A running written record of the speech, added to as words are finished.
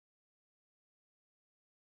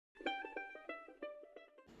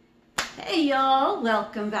Hey y'all,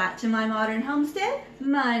 welcome back to My Modern Homestead.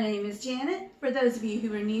 My name is Janet. For those of you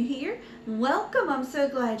who are new here, welcome. I'm so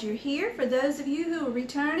glad you're here. For those of you who are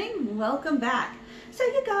returning, welcome back. So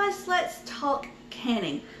you guys, let's talk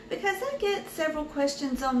canning, because I get several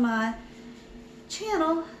questions on my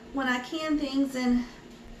channel when I can things, and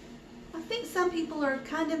I think some people are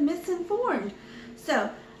kind of misinformed. So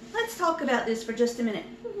let's talk about this for just a minute.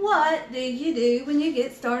 What do you do when you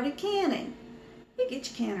get started canning? You get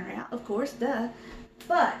your canner out, of course, duh.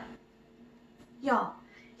 But, y'all,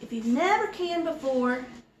 if you've never canned before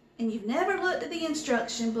and you've never looked at the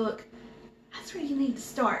instruction book, that's where you need to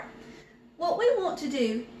start. What we want to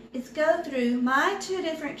do is go through my two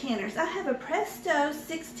different canners. I have a Presto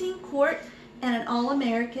 16 quart and an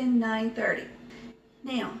All-American 930.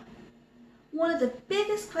 Now, one of the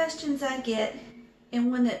biggest questions I get,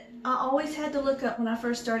 and one that I always had to look up when I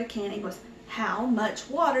first started canning, was how much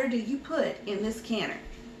water do you put in this canner?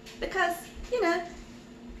 Because, you know,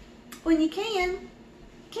 when you can,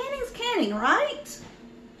 canning's canning, right?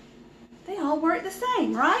 They all work the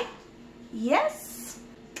same, right? Yes?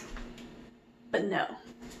 But no.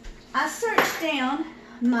 I searched down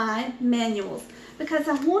my manuals because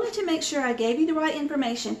I wanted to make sure I gave you the right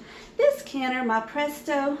information. This canner, my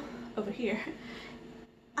Presto, over here,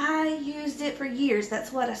 I used it for years.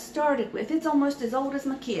 That's what I started with. It's almost as old as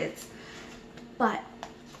my kids. But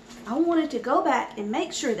I wanted to go back and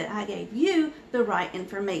make sure that I gave you the right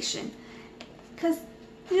information, because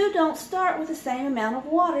you don't start with the same amount of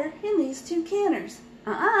water in these two canners.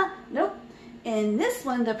 Nope. In this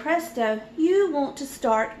one, the Presto, you want to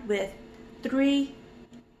start with 3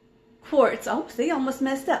 quarts. Oh, see, I almost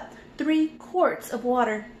messed up. 3 quarts of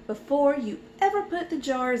water before you ever put the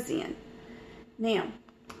jars in. Now,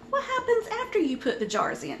 what happens after you put the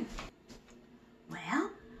jars in? Well,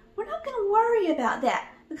 we're not going to worry about that,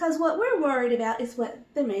 because what we're worried about is what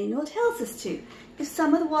the manual tells us to. If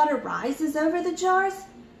some of the water rises over the jars,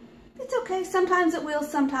 it's okay. Sometimes it will,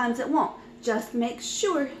 sometimes it won't. Just make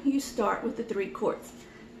sure you start with the 3 quarts.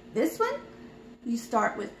 This one, you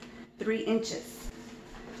start with 3 inches.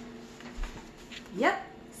 Yep,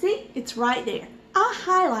 see, it's right there. I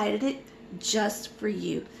highlighted it just for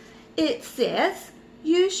you. It says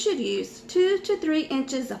you should use 2 to 3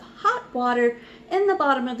 inches of hot water in the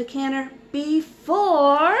bottom of the canner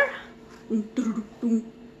before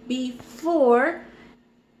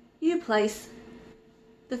you place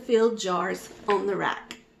the filled jars on the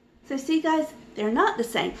rack. So see guys, they're not the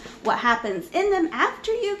same. What happens in them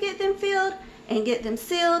after you get them filled and get them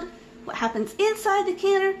sealed, what happens inside the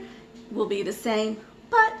canner will be the same,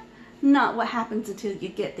 but not what happens until you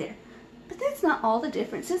get there. But that's not all the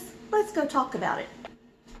differences. Let's go talk about it.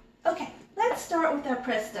 Okay, let's start with our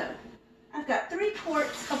Presto. I've got 3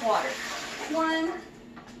 quarts of water. 1,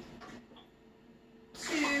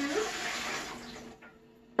 2,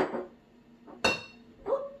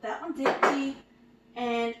 that one's empty,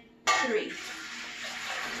 and 3.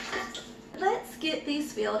 Let's get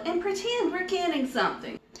these filled and pretend we're canning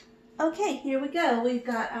something. Okay, here we go. We've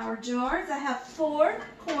got our jars. I have 4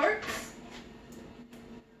 quarts.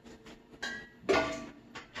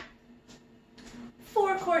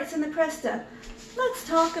 4 quarts in the Presto. Let's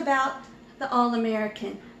talk about the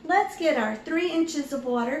All-American. Let's get our 3 inches of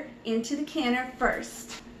water into the canner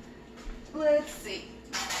first. Let's see.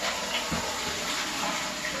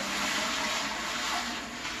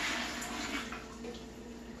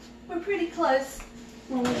 We're pretty close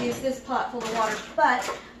when we use this pot full of water, but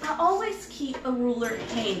I always keep a ruler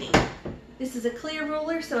handy. This is a clear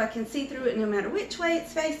ruler, so I can see through it no matter which way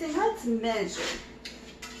it's facing. Let's measure.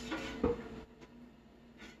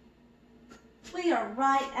 We are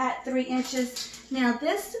right at 3 inches. Now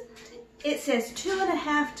this, it says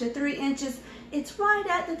 2.5 to 3 inches. It's right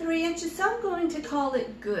at the 3 inches, so I'm going to call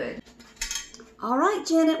it good. All right,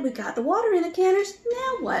 Janet, we got the water in the canners.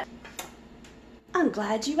 Now what? I'm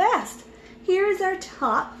glad you asked. Here is our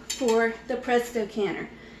top for the Presto canner.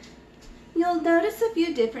 You'll notice a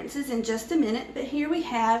few differences in just a minute, but here we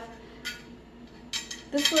have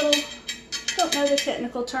this little, don't know the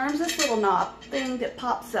technical terms, this little knob thing that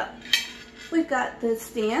pops up. We've got the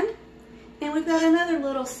stand, and we've got another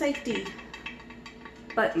little safety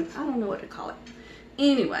button. I don't know what to call it.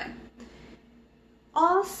 Anyway,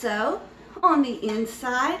 also on the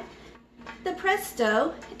inside, the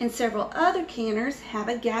Presto and several other canners have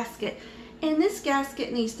a gasket, and this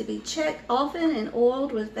gasket needs to be checked often and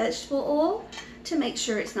oiled with vegetable oil to make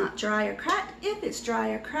sure it's not dry or cracked. If it's dry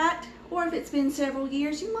or cracked, or if it's been several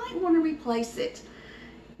years, you might want to replace it.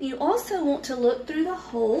 You also want to look through the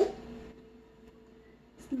hole.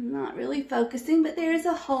 It's not really focusing, but there is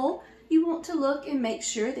a hole you want to look and make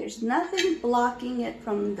sure there's nothing blocking it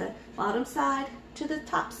from the bottom side to the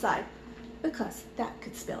top side, because that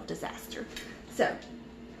could spell disaster. So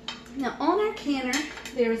now on our canner,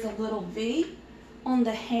 there is a little V on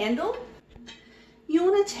the handle. You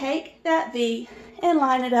want to take that V and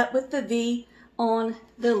line it up with the V on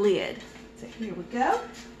the lid. So here we go.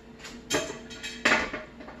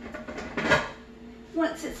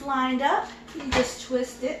 Once it's lined up, you just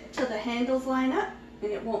twist it till the handles line up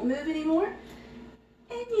and it won't move anymore.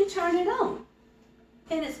 And you turn it on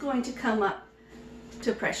and it's going to come up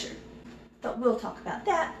to pressure. But we'll talk about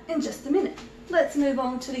that in just a minute. Let's move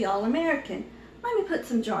on to the All-American. Let me put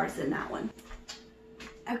some jars in that one.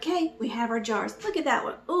 Okay, we have our jars. Look at that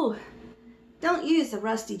one. Ooh, don't use a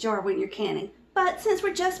rusty jar when you're canning. But since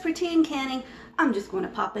we're just pretend canning, I'm just going to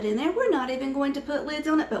pop it in there. We're not even going to put lids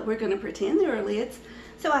on it, but we're going to pretend there are lids.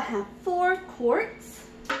 So I have 4 quarts.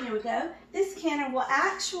 Here we go. This canner will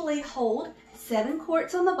actually hold 7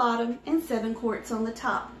 quarts on the bottom and 7 quarts on the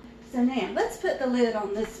top. So now, let's put the lid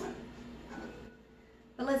on this one.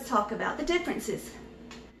 But let's talk about the differences.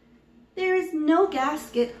 There is no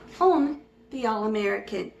gasket on the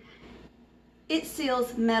All-American. It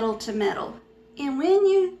seals metal to metal. And when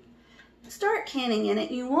you start canning in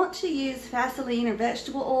it, you want to use Vaseline or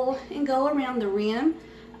vegetable oil and go around the rim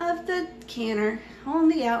of the canner on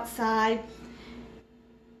the outside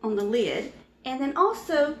on the lid, and then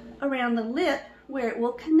also around the lip where it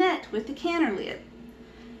will connect with the canner lid.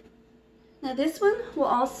 Now this one will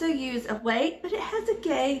also use a weight, but it has a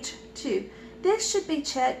gauge too. This should be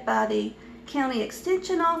checked by the county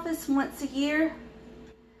extension office once a year.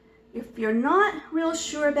 If you're not real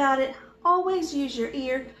sure about it, always use your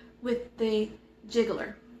ear with the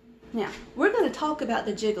jiggler. Now, we're going to talk about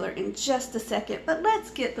the jiggler in just a second, but let's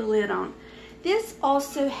get the lid on. This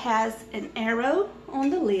also has an arrow on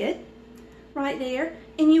the lid right there,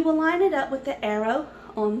 and you will line it up with the arrow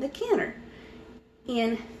on the canner.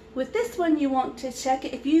 And with this one, you want to check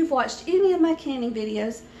it. If you've watched any of my canning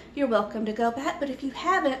videos, you're welcome to go back, but if you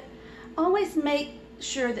haven't, always make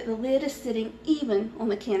sure that the lid is sitting even on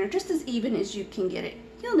the canner, just as even as you can get it.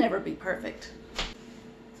 You'll never be perfect.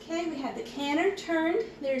 Okay, we have the canner turned.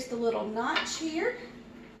 There's the little notch here.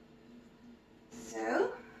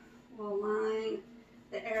 So we'll line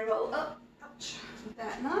the arrow up with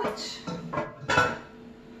that notch.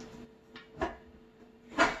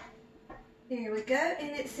 There we go,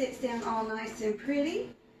 and it sits down all nice and pretty.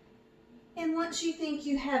 And once you think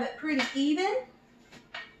you have it pretty even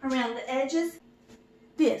around the edges,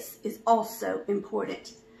 this is also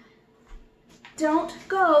important. Don't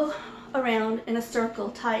go around in a circle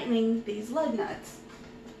tightening these lug nuts,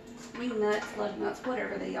 wing nuts, lug nuts,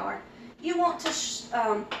 whatever they are. You want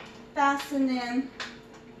to fasten them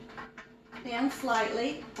down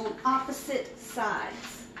slightly on opposite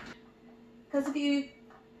sides. Because if you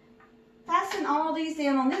fasten all these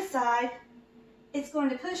down on this side, it's going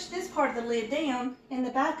to push this part of the lid down and the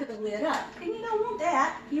back of the lid up. And you don't want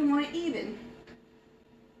that. You want it even.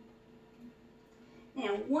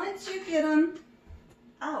 Now, once you get them,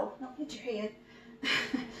 oh, don't hit your head.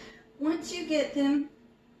 Once you get them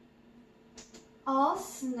all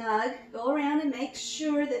snug, go around and make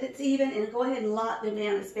sure that it's even, and go ahead and lock them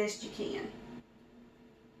down as best you can.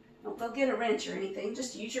 Don't go get a wrench or anything,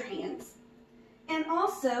 just use your hands. And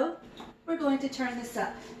also, we're going to turn this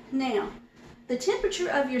up. Now, the temperature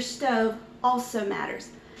of your stove also matters.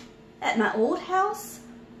 At my old house,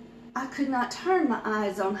 I could not turn my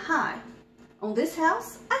eyes on high. On this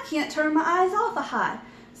house, I can't turn my eyes off a high.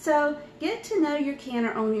 So get to know your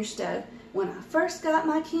canner on your stove. When I first got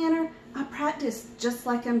my canner, I practiced just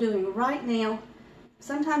like I'm doing right now.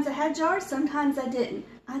 Sometimes I had jars, sometimes I didn't.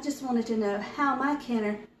 I just wanted to know how my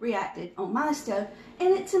canner reacted on my stove. And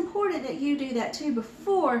it's important that you do that too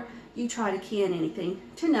before you try to can anything,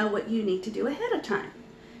 to know what you need to do ahead of time.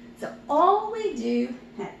 So all we do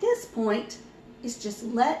at this point is just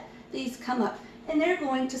let these come up, and they're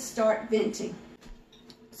going to start venting.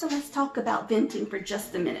 So let's talk about venting for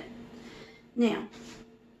just a minute. Now,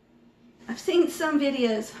 I've seen some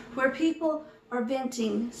videos where people are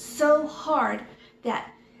venting so hard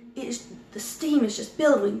that the steam is just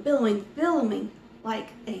billowing, billowing, billowing like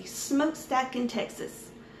a smokestack in Texas.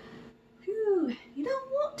 Whew, you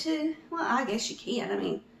don't want to, well, I guess you can. I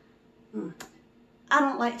mean, I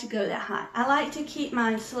don't like to go that high. I like to keep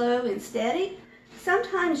mine slow and steady.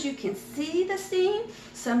 Sometimes you can see the steam,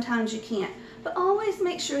 sometimes you can't. But always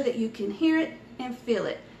make sure that you can hear it and feel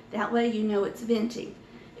it. That way you know it's venting.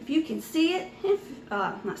 If you can see it,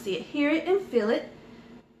 and hear it and feel it,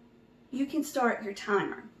 you can start your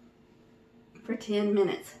timer for 10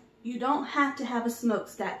 minutes. You don't have to have a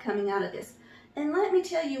smokestack coming out of this. And let me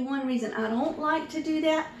tell you one reason I don't like to do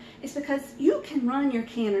that is because you can run your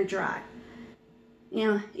canner dry.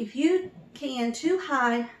 Now, if you can too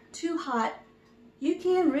high, too hot, you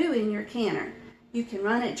can ruin your canner. You can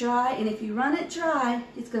run it dry, and if you run it dry,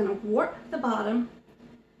 it's going to warp the bottom.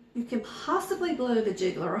 You can possibly blow the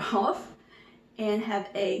jiggler off and have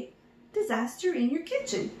a disaster in your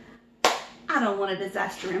kitchen. I don't want a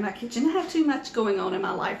disaster in my kitchen. I have too much going on in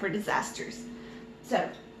my life for disasters. So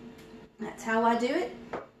that's how I do it.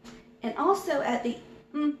 And also at the,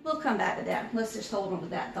 we'll come back to that. Let's just hold on to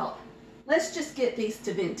that thought. Let's just get these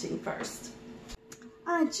to venting first.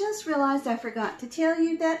 I just realized I forgot to tell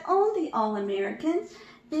you that on the All-American,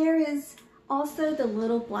 there is also the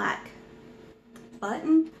little black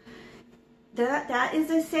button. That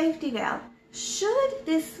is a safety valve. Should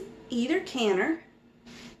this either canner,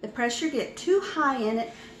 the pressure get too high in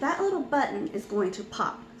it, that little button is going to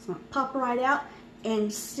pop. It's going to pop right out,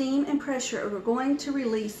 and steam and pressure are going to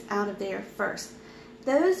release out of there first.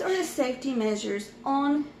 Those are the safety measures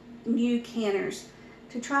on new canners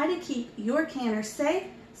to try to keep your canner safe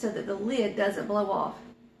so that the lid doesn't blow off.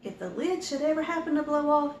 If the lid should ever happen to blow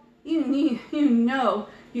off, you know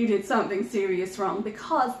you did something serious wrong,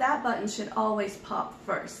 because that button should always pop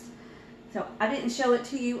first. So I didn't show it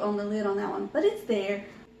to you on the lid on that one, but it's there.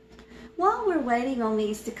 While we're waiting on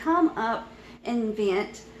these to come up and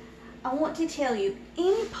vent, I want to tell you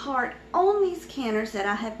any part on these canners that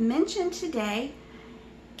I have mentioned today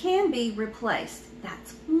can be replaced.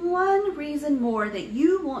 That's one reason more that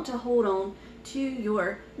you want to hold on to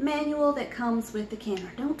your manual that comes with the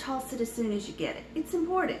canner. Don't toss it as soon as you get it. It's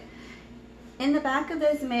important. In the back of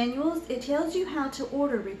those manuals, it tells you how to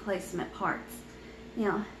order replacement parts.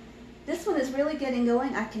 Now, this one is really getting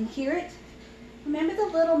going. I can hear it. Remember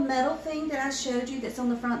the little metal thing that I showed you that's on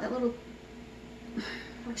the front, that little,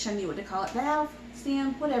 I wish I knew what to call it, valve,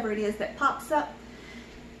 stem, whatever it is that pops up?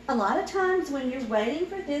 A lot of times when you're waiting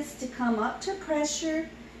for this to come up to pressure,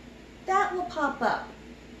 that will pop up.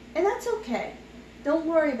 And that's okay. Don't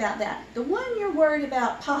worry about that. The one you're worried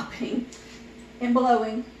about popping and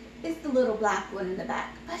blowing is the little black one in the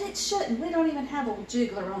back. But it shouldn't. We don't even have a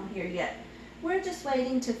jiggler on here yet. We're just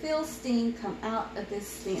waiting to feel steam come out of this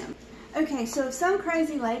stem. Okay, so if some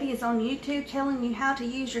crazy lady is on YouTube telling you how to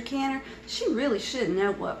use your canner, she really should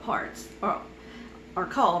know what parts are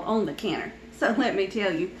called on the canner. So let me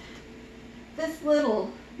tell you, this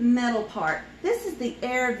little metal part, this is the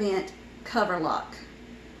air vent cover lock.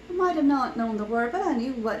 I might have not known the word, but I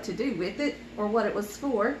knew what to do with it or what it was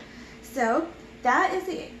for. So that is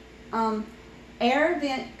the air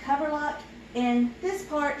vent cover lock, and this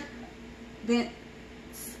part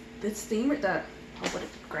vents the steamer, oh, what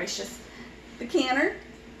gracious, the canner.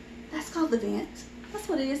 That's called the vent. That's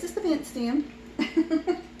what it is. It's the vent stem.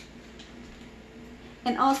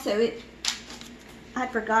 And also,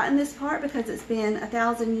 I'd forgotten this part because it's been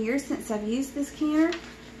 1,000 years since I've used this canner.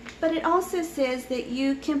 But it also says that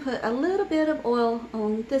you can put a little bit of oil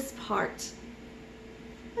on this part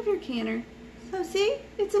of your canner. So see,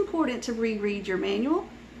 it's important to reread your manual.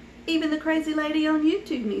 Even the crazy lady on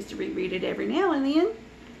YouTube needs to reread it every now and then.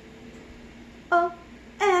 Oh,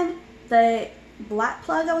 and the black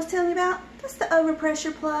plug I was telling you about, that's the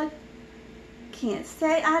overpressure plug. Can't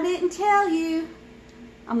say I didn't tell you.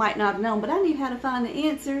 I might not have known, but I knew how to find the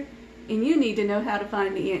answer, and you need to know how to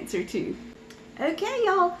find the answer too. Okay,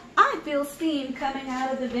 y'all, I feel steam coming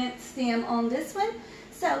out of the vent stem on this one.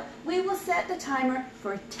 So we will set the timer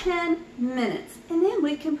for 10 minutes, and then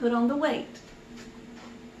we can put on the weight.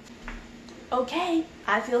 Okay,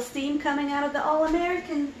 I feel steam coming out of the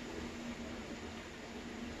All-American.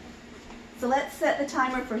 So let's set the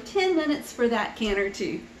timer for 10 minutes for that canner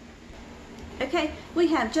too. Okay, we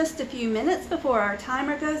have just a few minutes before our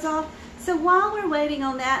timer goes off. So while we're waiting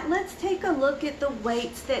on that, let's take a look at the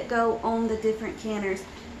weights that go on the different canners.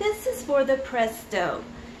 This is for the Presto.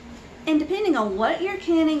 And depending on what you're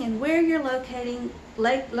canning and where you're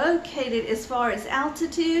located as far as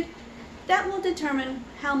altitude, that will determine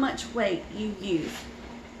how much weight you use.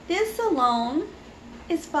 This alone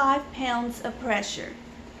is 5 pounds of pressure.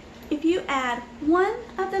 If you add one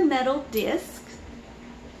of the metal discs,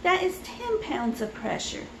 that is 10 pounds of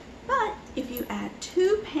pressure. But if you add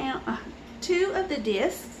two of the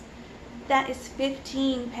discs, that is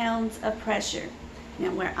 15 pounds of pressure.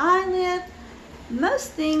 Now where I live,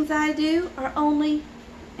 most things I do are only,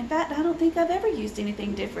 in fact, I don't think I've ever used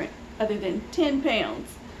anything different other than 10 pounds.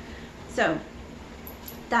 So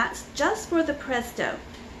that's just for the Presto.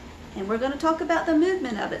 And we're going to talk about the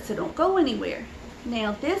movement of it, so don't go anywhere.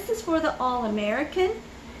 Now this is for the All-American.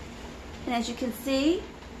 And as you can see,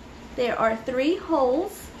 there are 3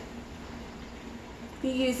 holes If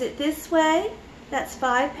you use it this way, that's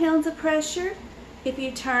 5 pounds of pressure. If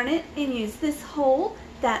you turn it and use this hole,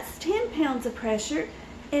 that's 10 pounds of pressure.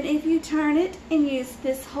 And if you turn it and use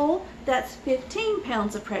this hole, that's 15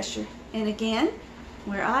 pounds of pressure. And again,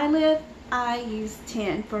 where I live, I use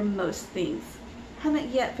 10 for most things. Haven't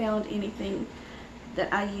yet found anything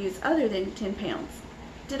that I use other than 10 pounds.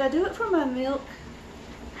 Did I do it for my milk?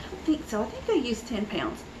 I don't think so. I think I used 10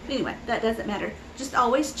 pounds. Anyway, that doesn't matter. Just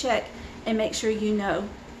always check and make sure you know.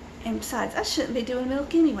 And besides, I shouldn't be doing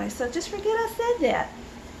milk anyway, so just forget I said that.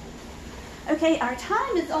 Okay, our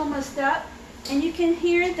time is almost up, and you can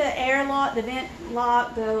hear the air lock, the vent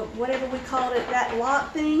lock, the whatever we called it, that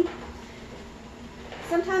lock thing.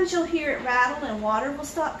 Sometimes you'll hear it rattle and water will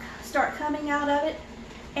start coming out of it,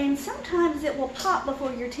 and sometimes it will pop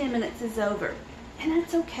before your 10 minutes is over. And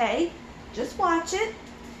that's okay. Just watch it.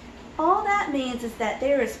 All that means is that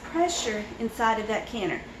there is pressure inside of that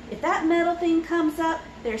canner. If that metal thing comes up,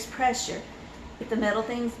 there's pressure. If the metal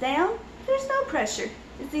thing's down, there's no pressure.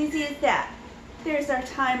 It's easy as that. There's our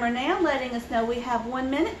timer now letting us know we have 1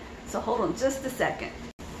 minute, so hold on just a second.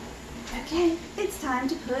 Okay, it's time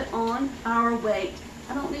to put on our weight.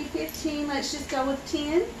 I don't need 15, let's just go with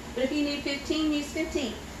 10. But if you need 15, use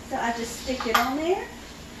 15. So I just stick it on there.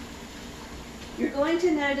 You're going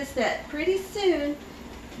to notice that pretty soon,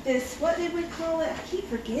 this, what did we call it? I keep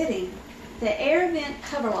forgetting. The air vent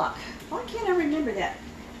cover lock. Why can't I remember that?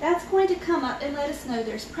 That's going to come up and let us know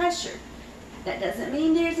there's pressure. That doesn't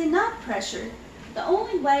mean there's enough pressure. The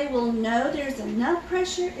only way we'll know there's enough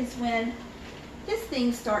pressure is when this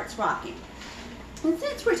thing starts rocking. And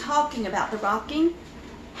since we're talking about the rocking,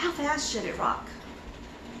 how fast should it rock?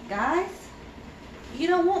 Guys, you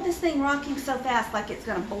don't want this thing rocking so fast like it's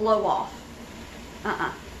going to blow off.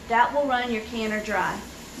 That will run your canner dry.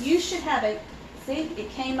 You should have a, see, it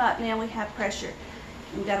came up, now we have pressure.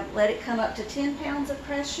 We've got to let it come up to 10 pounds of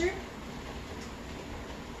pressure.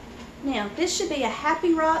 Now, this should be a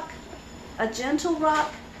happy rock, a gentle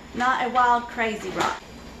rock, not a wild, crazy rock.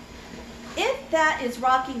 If that is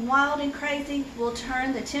rocking wild and crazy, we'll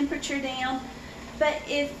turn the temperature down. But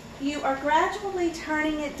if you are gradually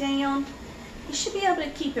turning it down, you should be able to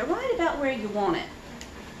keep it right about where you want it.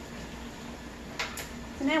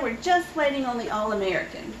 So now we're just waiting on the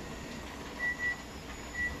All-American.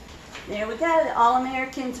 There we go, the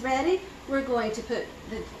All-American's ready. We're going to put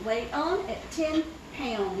the weight on at 10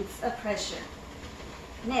 pounds of pressure.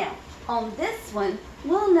 Now, on this one,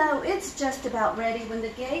 we'll know it's just about ready when the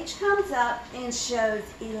gauge comes up and shows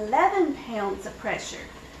 11 pounds of pressure.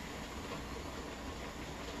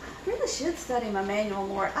 I really should study my manual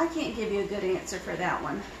more. I can't give you a good answer for that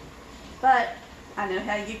one. But I know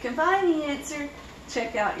how you can find the answer.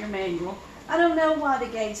 Check out your manual. I don't know why the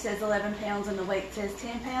gauge says 11 pounds and the weight says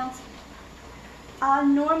 10 pounds. I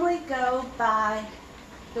normally go by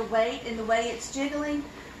the weight and the way it's jiggling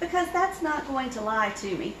because that's not going to lie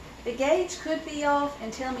to me. The gauge could be off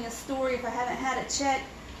and tell me a story if I haven't had it checked,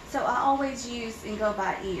 so I always use and go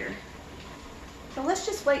by ear. So let's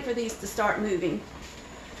just wait for these to start moving.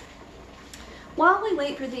 While we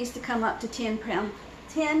wait for these to come up to 10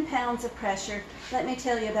 pounds of pressure, let me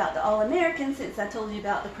tell you about the All-American since I told you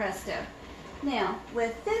about the Presto. Now,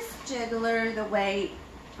 with this jiggler, the weight,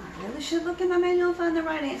 I really should look in my manual and find the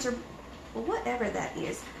right answer, but whatever that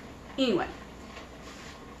is. Anyway,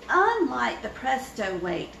 unlike the Presto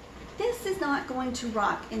weight, this is not going to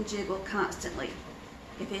rock and jiggle constantly.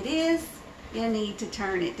 If it is, you need to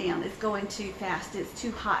turn it down. It's going too fast, it's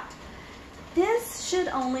too hot. This should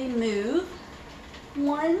only move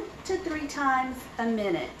 1 to 3 times a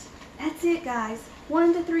minute. That's it, guys,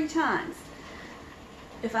 1 to 3 times.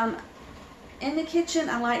 If I'm in the kitchen,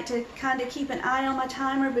 I like to kind of keep an eye on my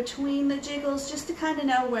timer between the jiggles just to kind of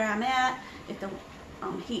know where I'm at. If the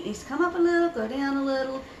heat needs to come up a little, go down a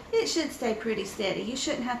little, it should stay pretty steady. You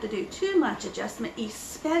shouldn't have to do too much adjustment,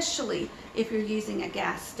 especially if you're using a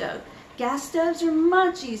gas stove. Gas stoves are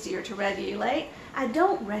much easier to regulate. I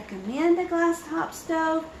don't recommend a glass top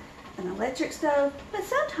stove, an electric stove, but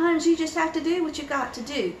sometimes you just have to do what you got to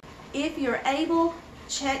do. If you're able,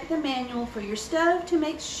 check the manual for your stove to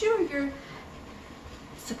make sure you're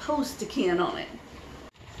supposed to can on it.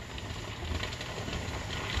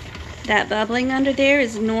 That bubbling under there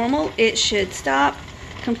is normal. It should stop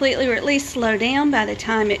completely or at least slow down by the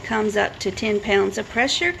time it comes up to 10 pounds of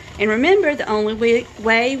pressure. And remember, the only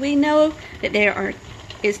way we know that there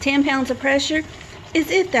is 10 pounds of pressure is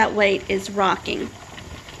if that weight is rocking.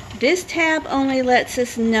 This tab only lets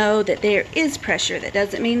us know that there is pressure. That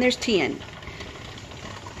doesn't mean there's 10.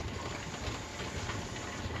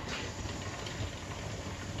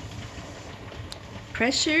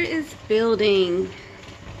 Pressure is building.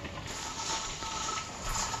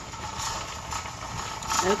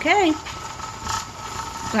 Okay.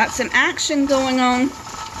 Got some action going on.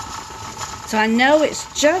 So I know it's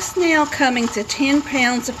just now coming to 10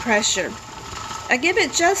 pounds of pressure. I give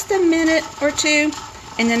it just a minute or two,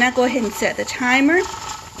 and then I go ahead and set the timer.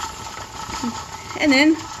 And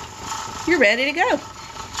then you're ready to go.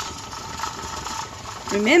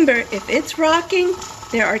 Remember, if it's rocking,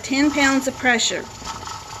 there are 10 pounds of pressure.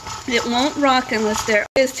 It won't rock unless there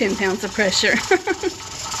is 10 pounds of pressure.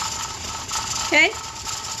 Okay?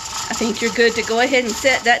 I think you're good to go ahead and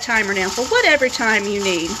set that timer now for whatever time you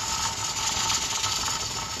need.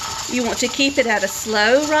 You want to keep it at a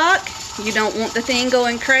slow rock. You don't want the thing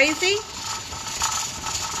going crazy.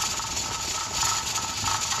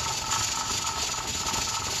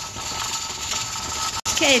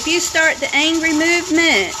 Okay, if you start the angry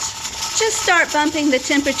movement, just start bumping the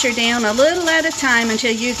temperature down a little at a time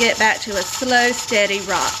until you get back to a slow, steady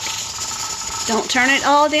rock. Don't turn it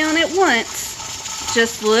all down at once,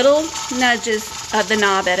 just little nudges of the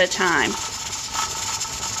knob at a time.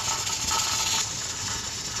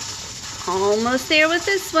 Almost there with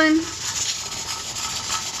this one.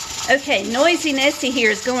 Okay, Noisy Nessie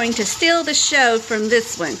here is going to steal the show from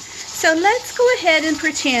this one. So let's go ahead and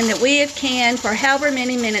pretend that we have canned for however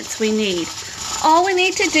many minutes we need. All we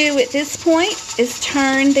need to do at this point is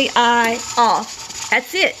turn the eye off.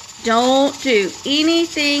 That's it. Don't do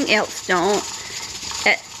anything else.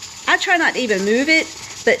 I try not to even move it,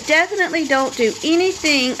 but definitely don't do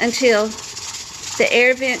anything until the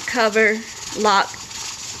air vent cover lock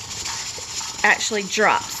actually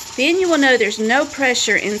drops. Then you will know there's no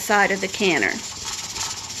pressure inside of the canner.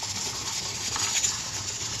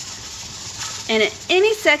 And at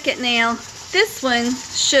any second now, this one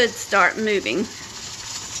should start moving.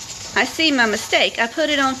 I see my mistake. I put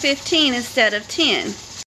it on 15 instead of 10.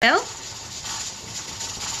 Well,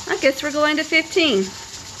 I guess we're going to 15.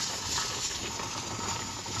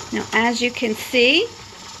 Now, as you can see,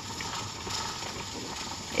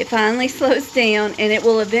 it finally slows down, and it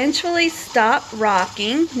will eventually stop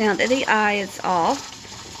rocking now that the eye is off.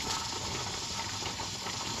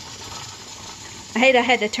 I hate I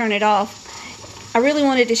had to turn it off. I really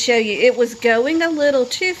wanted to show you it was going a little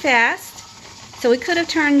too fast, so we could have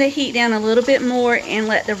turned the heat down a little bit more and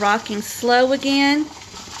let the rocking slow again.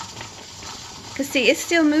 Because see, it's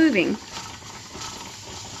still moving.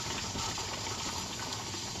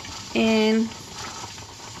 And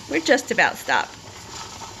we're just about stopped.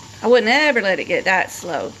 I wouldn't ever let it get that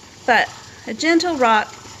slow, but a gentle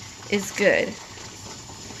rock is good.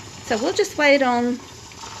 So we'll just wait on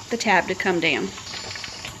the tab to come down.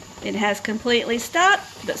 It has completely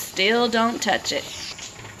stopped, but still don't touch it.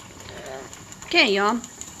 Okay, y'all.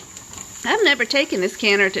 I've never taken this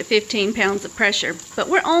canner to 15 pounds of pressure, but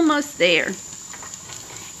we're almost there.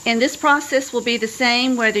 And this process will be the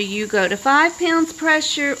same whether you go to 5 pounds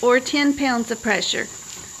pressure or 10 pounds of pressure.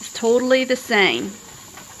 It's totally the same.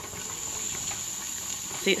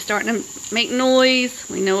 See, it's starting to make noise.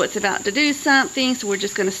 We know it's about to do something, so we're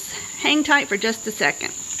just going to hang tight for just a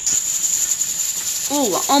second.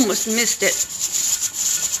 Oh, I almost missed it.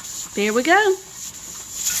 There we go.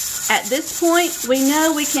 At this point, we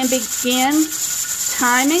know we can begin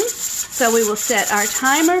timing. So we will set our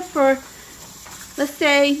timer for, let's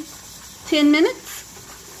say, 10 minutes.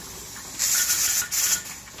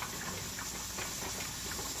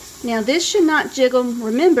 Now this should not jiggle,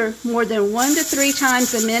 remember, more than 1 to 3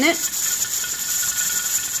 times a minute.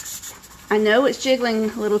 I know it's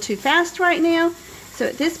jiggling a little too fast right now. So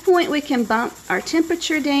at this point we can bump our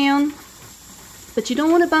temperature down, but you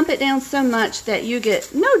don't want to bump it down so much that you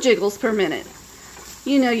get no jiggles per minute.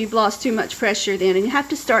 You know you've lost too much pressure then, and you have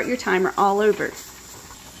to start your timer all over.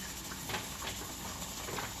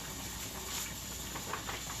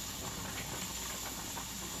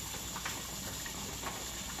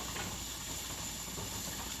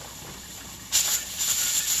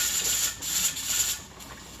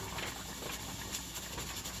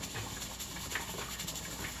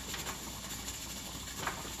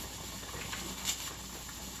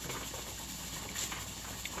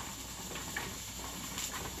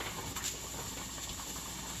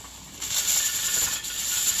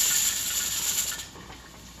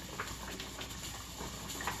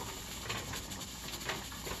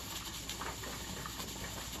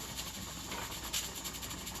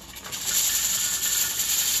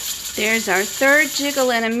 There's our third jiggle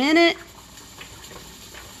in a minute.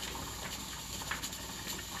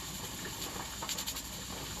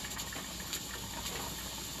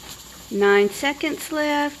 Nine seconds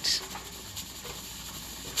left.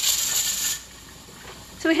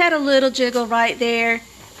 So we had a little jiggle right there.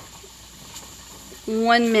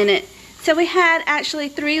 1 minute. So we had actually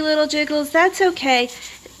 3 little jiggles. That's okay.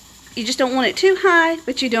 You just don't want it too high,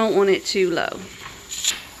 but you don't want it too low.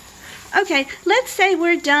 Okay, let's say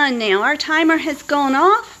we're done now. Our timer has gone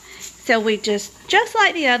off. So we just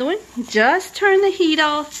like the other one, just turn the heat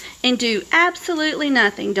off and do absolutely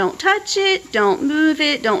nothing. Don't touch it, don't move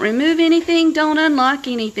it, don't remove anything, don't unlock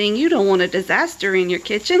anything. You don't want a disaster in your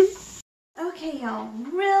kitchen. Okay, y'all,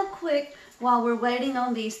 real quick, while we're waiting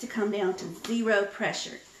on these to come down to 0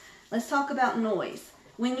 pressure, let's talk about noise.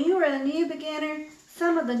 When you are a new beginner,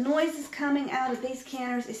 some of the noises coming out of these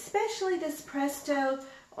canners, especially this Presto,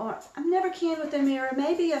 or I've never canned with a Miro,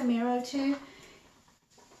 maybe a Miro too.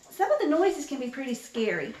 Some of the noises can be pretty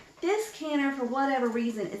scary. This canner, for whatever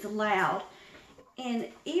reason, is loud. And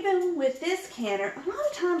even with this canner, a lot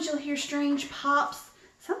of times you'll hear strange pops.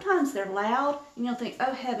 Sometimes they're loud, and you'll think,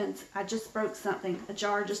 oh heavens, I just broke something. A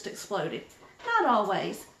jar just exploded. Not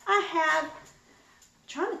always. I'm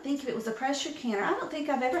trying to think if it was a pressure canner. I don't think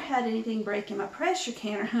I've ever had anything break in my pressure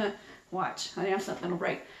canner. Watch, I know something will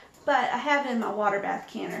break. But I have it in my water bath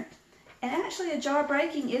canner. And actually a jar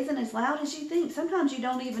breaking isn't as loud as you think. Sometimes you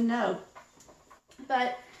don't even know.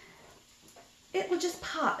 But it will just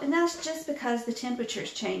pop. And that's just because the temperature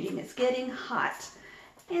is changing. It's getting hot.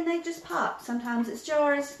 And they just pop. Sometimes it's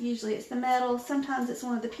jars. Usually it's the metal. Sometimes it's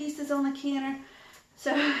one of the pieces on the canner.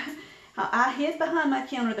 So I hid behind my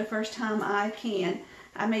counter the first time I can.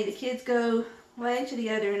 I made the kids go way to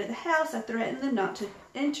the other end of the house. I threatened them not to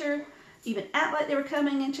enter, even act like they were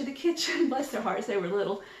coming into the kitchen. Bless their hearts, they were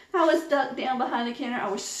little. I was ducked down behind the counter. I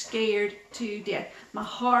was scared to death. My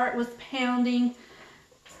heart was pounding.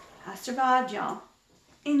 I survived, y'all.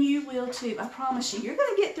 And you will too. I promise you. You're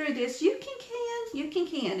going to get through this. You can.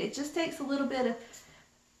 It just takes a little bit of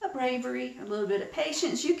bravery, a little bit of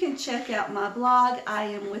patience. You can check out my blog,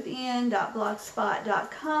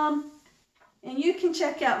 iamwithin.blogspot.com. And you can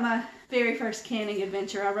check out my very first canning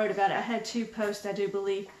adventure. I wrote about it. I had 2 posts, I do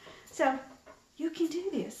believe. So you can do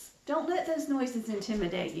this. Don't let those noises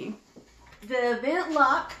intimidate you. The vent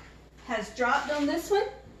lock has dropped on this one.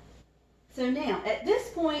 So now, at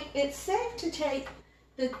this point, it's safe to take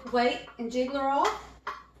the weight and jiggler off.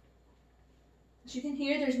 As you can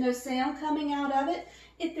hear, there's no sound coming out of it.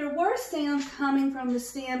 If there were sound coming from the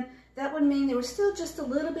stem, that would mean there was still just a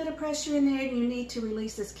little bit of pressure in there and you need to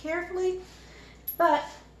release this carefully. But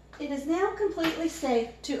it is now completely safe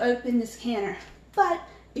to open this canner. But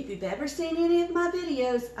if you've ever seen any of my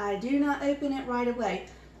videos, I do not open it right away.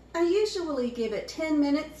 I usually give it 10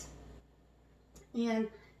 minutes and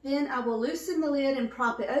then I will loosen the lid and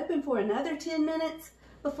prop it open for another 10 minutes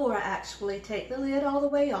before I actually take the lid all the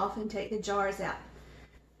way off and take the jars out.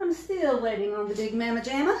 I'm still waiting on the big Mama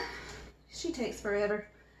Jamma. She takes forever,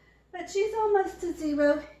 but she's almost to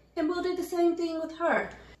 0 and we'll do the same thing with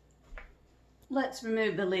her. Let's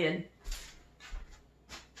remove the lid.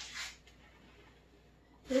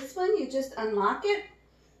 This one, you just unlock it,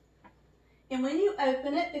 and when you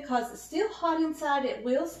open it, because it's still hot inside, it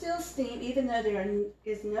will still steam even though there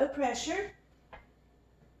is no pressure.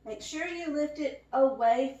 Make sure you lift it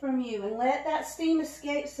away from you and let that steam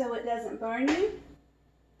escape so it doesn't burn you.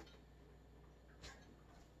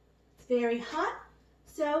 It's very hot,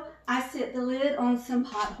 so I set the lid on some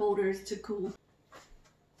pot holders to cool.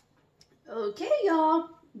 Okay, y'all,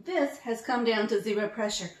 this has come down to 0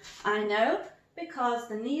 pressure. I know, because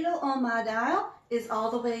the needle on my dial is all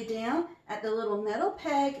the way down at the little metal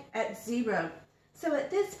peg at 0. So at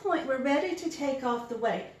this point, we're ready to take off the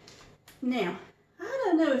weight. Now, I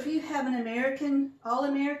don't know if you have an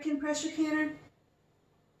all-American pressure canner,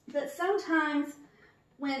 but sometimes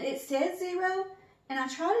when it says 0 and I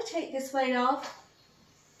try to take this weight off,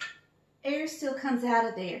 air still comes out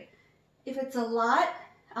of there. If it's a lot,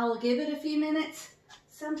 I will give it a few minutes.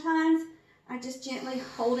 Sometimes I just gently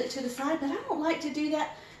hold it to the side, but I don't like to do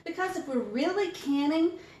that because if we're really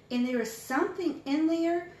canning and there is something in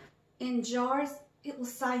there in jars, it will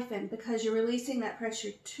siphon because you're releasing that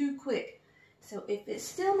pressure too quick. So if it's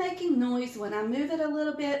still making noise, when I move it a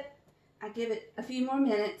little bit, I give it a few more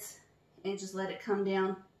minutes and just let it come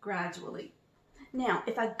down gradually. Now,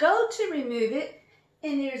 if I go to remove it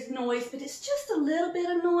and there's noise, but it's just a little bit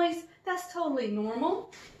of noise, that's totally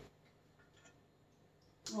normal.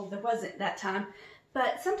 Well, there wasn't that time,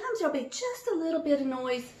 but sometimes there'll be just a little bit of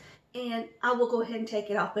noise and I will go ahead and take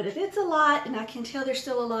it off. But if it's a lot and I can tell there's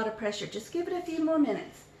still a lot of pressure, just give it a few more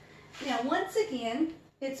minutes. Now, once again,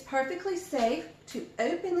 it's perfectly safe to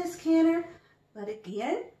open this canner, but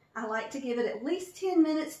again, I like to give it at least 10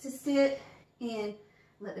 minutes to sit and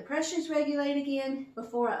let the pressures regulate again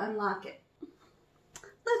before I unlock it.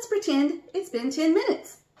 Let's pretend it's been 10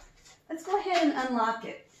 minutes. Let's go ahead and unlock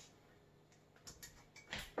it.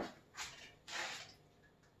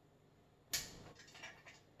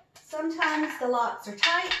 Sometimes the locks are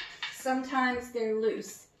tight, sometimes they're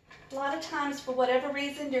loose. A lot of times, for whatever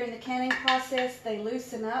reason, during the canning process, they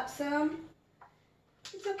loosen up some.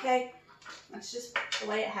 It's okay. That's just the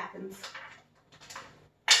way it happens.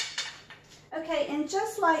 Okay, and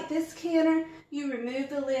just like this canner, you remove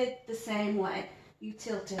the lid the same way. You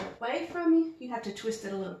tilt it away from you. You have to twist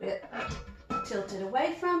it a little bit. Tilt it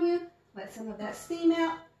away from you, let some of that steam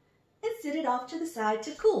out, and set it off to the side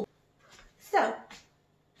to cool. So,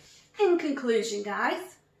 in conclusion,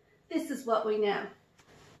 guys, this is what we know.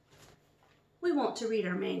 We want to read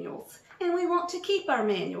our manuals, and we want to keep our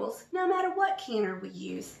manuals, no matter what canner we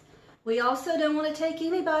use. We also don't want to take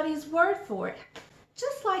anybody's word for it.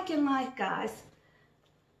 Just like in life, guys.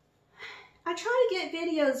 I try to get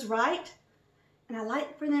videos right, and I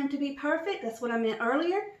like for them to be perfect. That's what I meant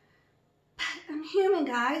earlier. But I'm human,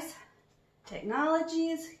 guys. Technology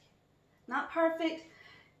is not perfect.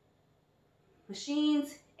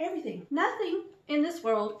 Machines, everything. Nothing in this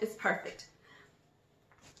world is perfect.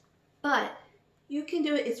 But you can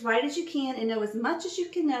do it as right as you can and know as much as you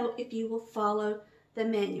can know if you will follow the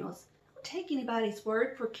manuals. Don't take anybody's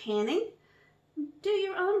word for canning. Do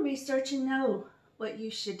your own research and know what you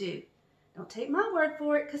should do. Don't take my word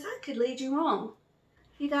for it, because I could lead you wrong.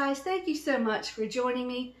 You guys, thank you so much for joining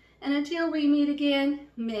me. And until we meet again,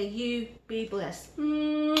 may you be blessed.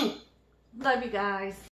 Love you guys.